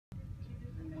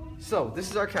So this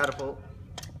is our catapult.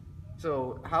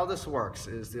 So how this works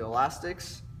is the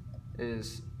elastics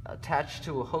is attached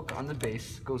to a hook on the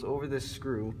base, goes over this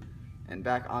screw and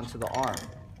back onto the arm.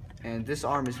 And this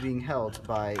arm is being held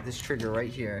by this trigger right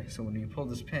here. So when you pull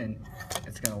this pin,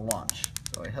 it's going to launch.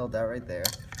 So I held that right there.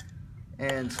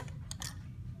 And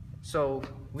so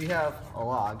we have a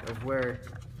log of where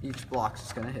each block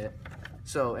is going to hit.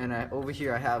 So, and over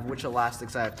here I have which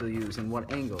elastics I have to use and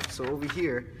what angle. So over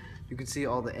here, you can see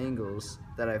all the angles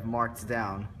that I've marked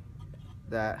down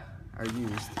that are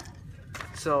used.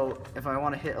 So if I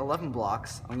want to hit 11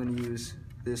 blocks, I'm going to use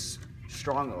this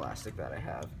strong elastic that I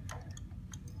have.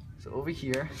 So over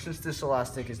here, since this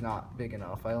elastic is not big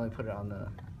enough, I only put it on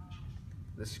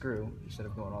the screw instead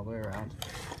of going all the way around.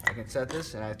 I can set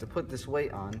this, and I have to put this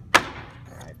weight on.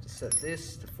 I have to set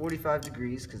this to 45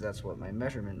 degrees because that's what my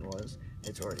measurement was.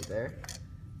 It's already there.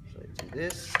 So I do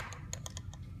this,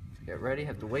 get ready,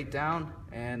 have the weight down,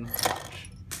 and launch.